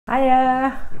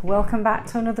Hiya, welcome back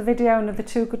to another video, another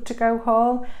Too Good To Go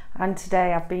haul, and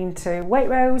today I've been to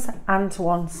Waitrose and to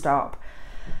One Stop.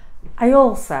 I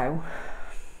also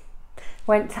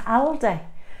went to Aldi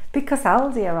because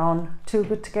Aldi are on Too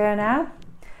Good To Go now,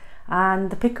 and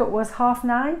the pickup was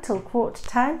 9:30 till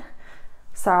 10:15.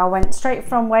 So I went straight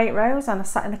from Waitrose and I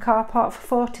sat in the car park for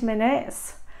 40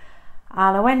 minutes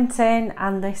and I went in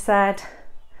and they said,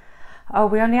 oh,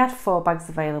 we only had 4 bags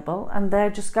available and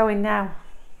they're just going now.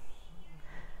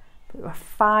 There were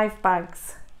 5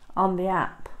 bags on the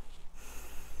app.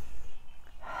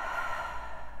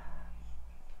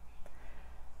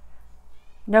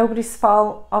 Nobody's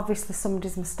fault, obviously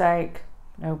somebody's mistake,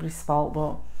 nobody's fault,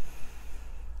 but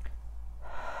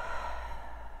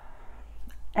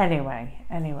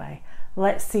anyway,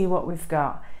 let's see what we've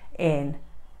got in.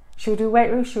 Should we do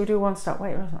Waitrose? Should we do One Stop?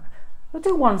 Waitrose? We'll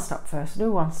do One Stop first. We'll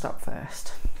do One Stop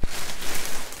first.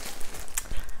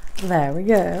 There we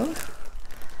go.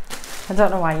 I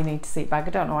don't know why you need to see it bag. I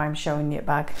don't know why I'm showing you a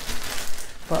bag,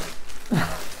 but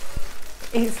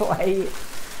it's late.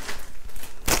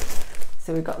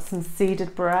 So we've got some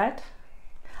seeded bread.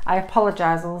 I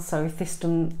apologise also if this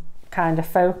doesn't kind of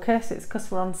focus. It's because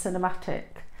we're on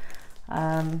cinematic,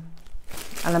 and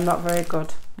I'm not very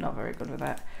good with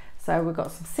it. So we've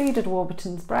got some seeded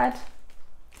Warburton's bread.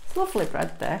 It's lovely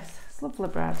bread, this. It's lovely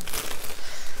bread.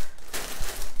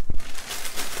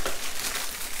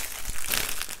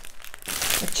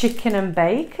 A chicken and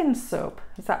bacon sub.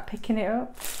 Is that picking it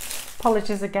up?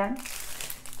 Apologies again.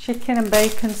 Chicken and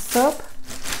bacon sub.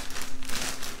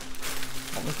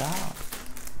 What was that?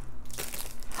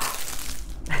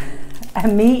 A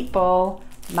meatball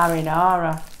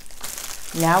marinara.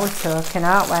 Now we're talking,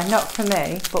 aren't we? Not for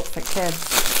me, but for kids.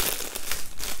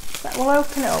 But we'll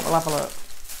open it up, we'll have a look.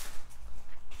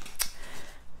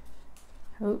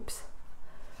 Oops.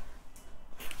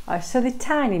 Oh, so they're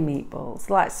tiny meatballs,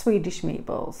 like Swedish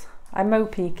meatballs. I'm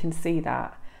hoping you can see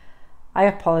that. I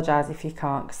apologise if you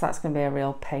can't, because that's going to be a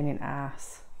real pain in the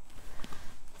ass.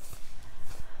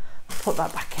 I'll put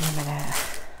that back in a minute.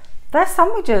 They're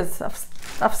sandwiches.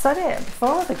 I've said it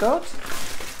before, they're good.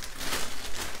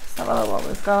 Let's have a look what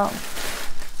we've got.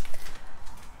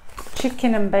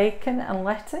 Chicken and bacon and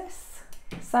lettuce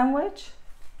sandwich.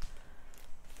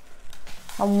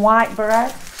 And white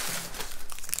bread.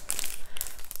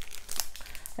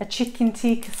 A chicken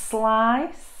tikka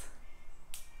slice.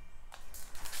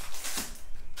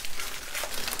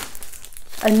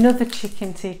 Another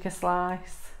chicken tikka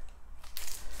slice.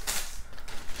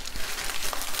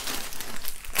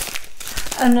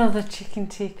 Another chicken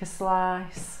tikka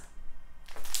slice.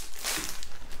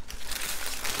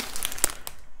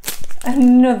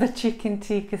 Another chicken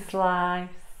tikka slice.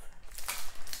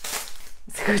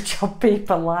 It's a good job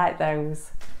people like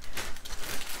those.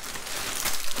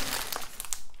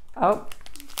 Oh,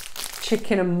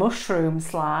 chicken and mushroom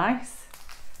slice.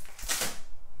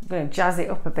 I'm going to jazz it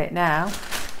up a bit now.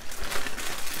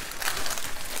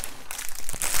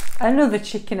 Another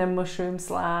chicken and mushroom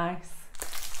slice.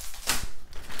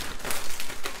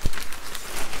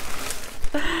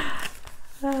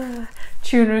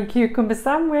 Tuna and cucumber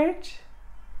sandwich.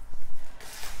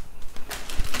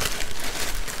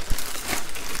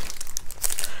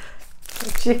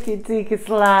 A chicken tikka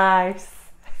slice.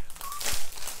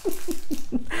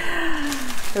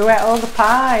 We ate all the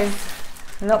pies,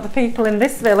 not the people in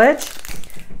this village.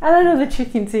 And another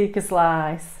chicken tikka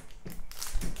slice.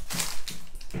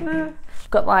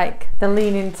 Got like the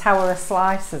Leaning Tower of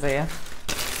slices here.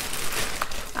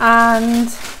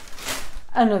 And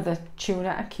another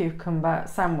tuna and cucumber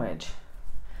sandwich.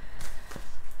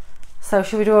 So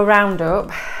should we do a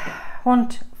roundup?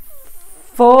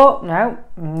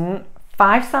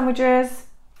 5 sandwiches.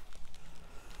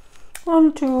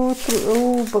 1, 2, 3,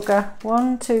 oh bugger,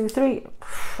 1, 2, 3,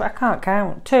 I can't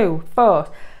count, 2, 4,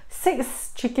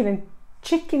 6 chicken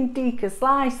tikka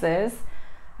slices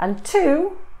and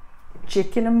 2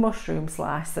 chicken and mushroom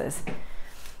slices.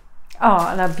 Oh,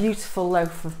 and a beautiful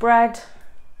loaf of bread,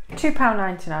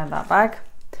 £2.99 that bag.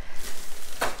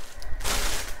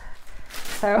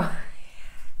 So,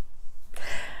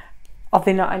 are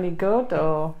they not any good,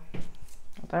 or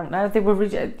I don't know? They were,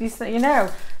 you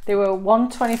know, they were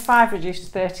 £1.25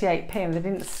 reduced to 38p, and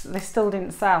they still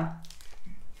didn't sell.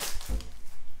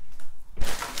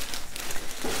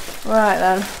 Right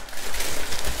then.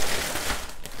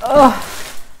 Oh,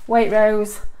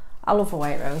 Waitrose. I love a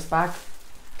Waitrose bag.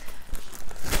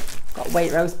 Got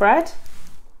Waitrose bread.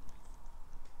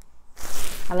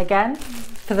 And again,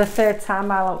 for the 3rd time,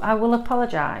 I will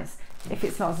apologise if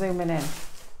it's not zooming in.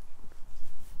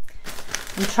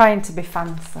 I'm trying to be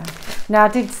fancy. Now I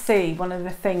did see one of the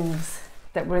things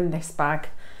that were in this bag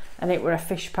and it were a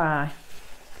fish pie.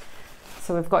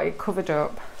 So we've got it covered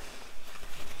up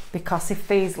because if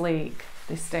these leak,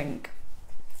 they stink.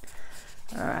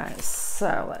 Alright,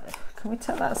 so can we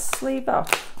take that sleeve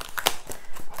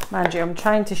off? Mind you, I'm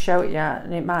trying to show it yet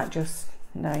and it might just,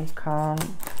 no you can't.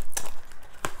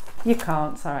 You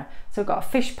can't, sorry. So we've got a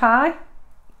fish pie.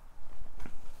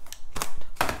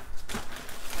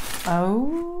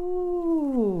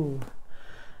 Oh,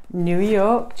 New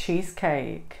York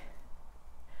cheesecake.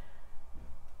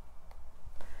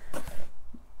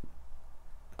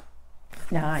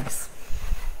 Nice.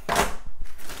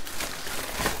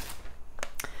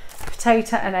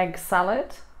 Potato and egg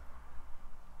salad.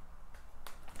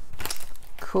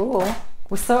 Cool.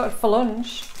 We're sorted for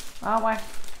lunch, aren't we?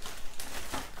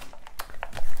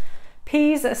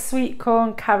 Peas, sweet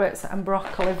corn, carrots and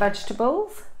broccoli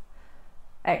vegetables.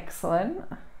 Excellent.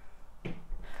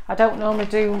 I don't normally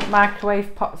do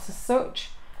microwave pots as such,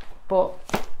 but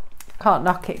can't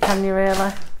knock it, can you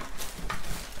really?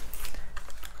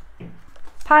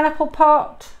 Pineapple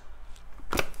pot.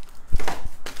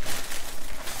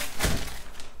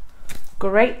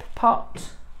 Grape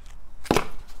pot.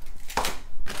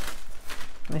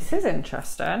 This is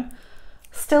interesting.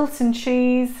 Stilton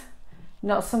cheese.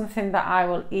 Not something that I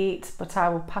will eat, but I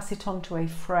will pass it on to a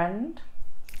friend.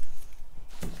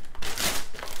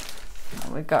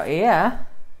 What we got here?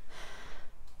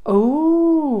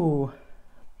 Oh,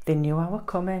 they knew I were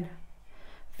coming.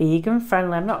 Vegan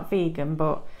friendly. I'm not vegan,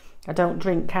 but I don't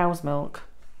drink cow's milk.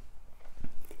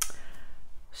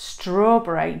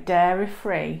 Strawberry dairy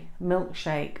free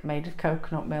milkshake made of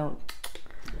coconut milk.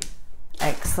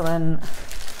 Excellent.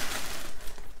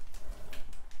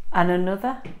 And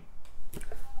another.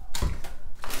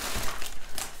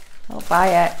 Oh,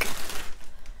 bayek.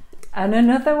 And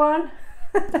another one.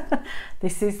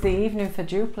 This is the evening for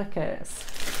duplicates.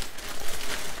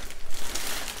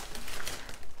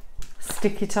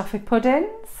 Sticky toffee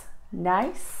puddings.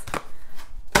 Nice.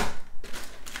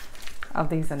 Oh,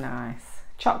 these are nice.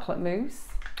 Chocolate mousse.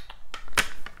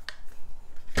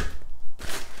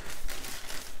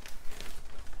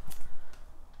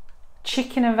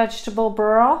 Chicken and vegetable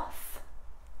broth.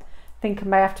 I think I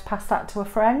may have to pass that to a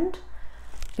friend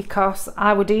because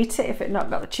I would eat it if it not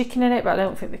got the chicken in it, but I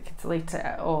don't think the kids will eat it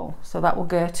at all. So that will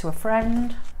go to a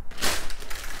friend.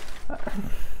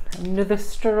 Another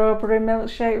strawberry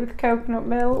milkshake with coconut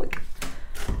milk.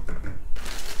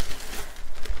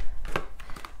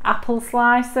 Apple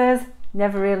slices.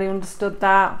 Never really understood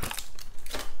that.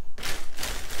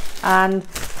 And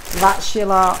that's your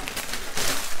lot.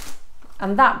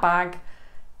 And that bag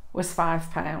was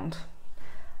 £5.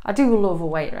 I do love a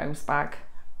Waitrose bag,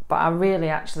 but I really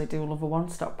actually do love a One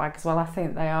Stop bag as well. I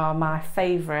think they are my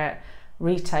favourite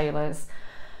retailers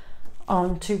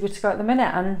on Too Good To Go at the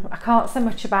minute, and I can't say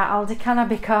much about Aldi, can I,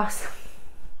 because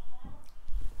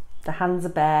the hands are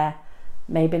bare.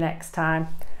 Maybe next time.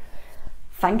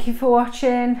 Thank you for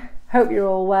watching. Hope you're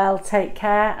all well. Take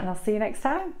care, and I'll see you next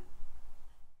time.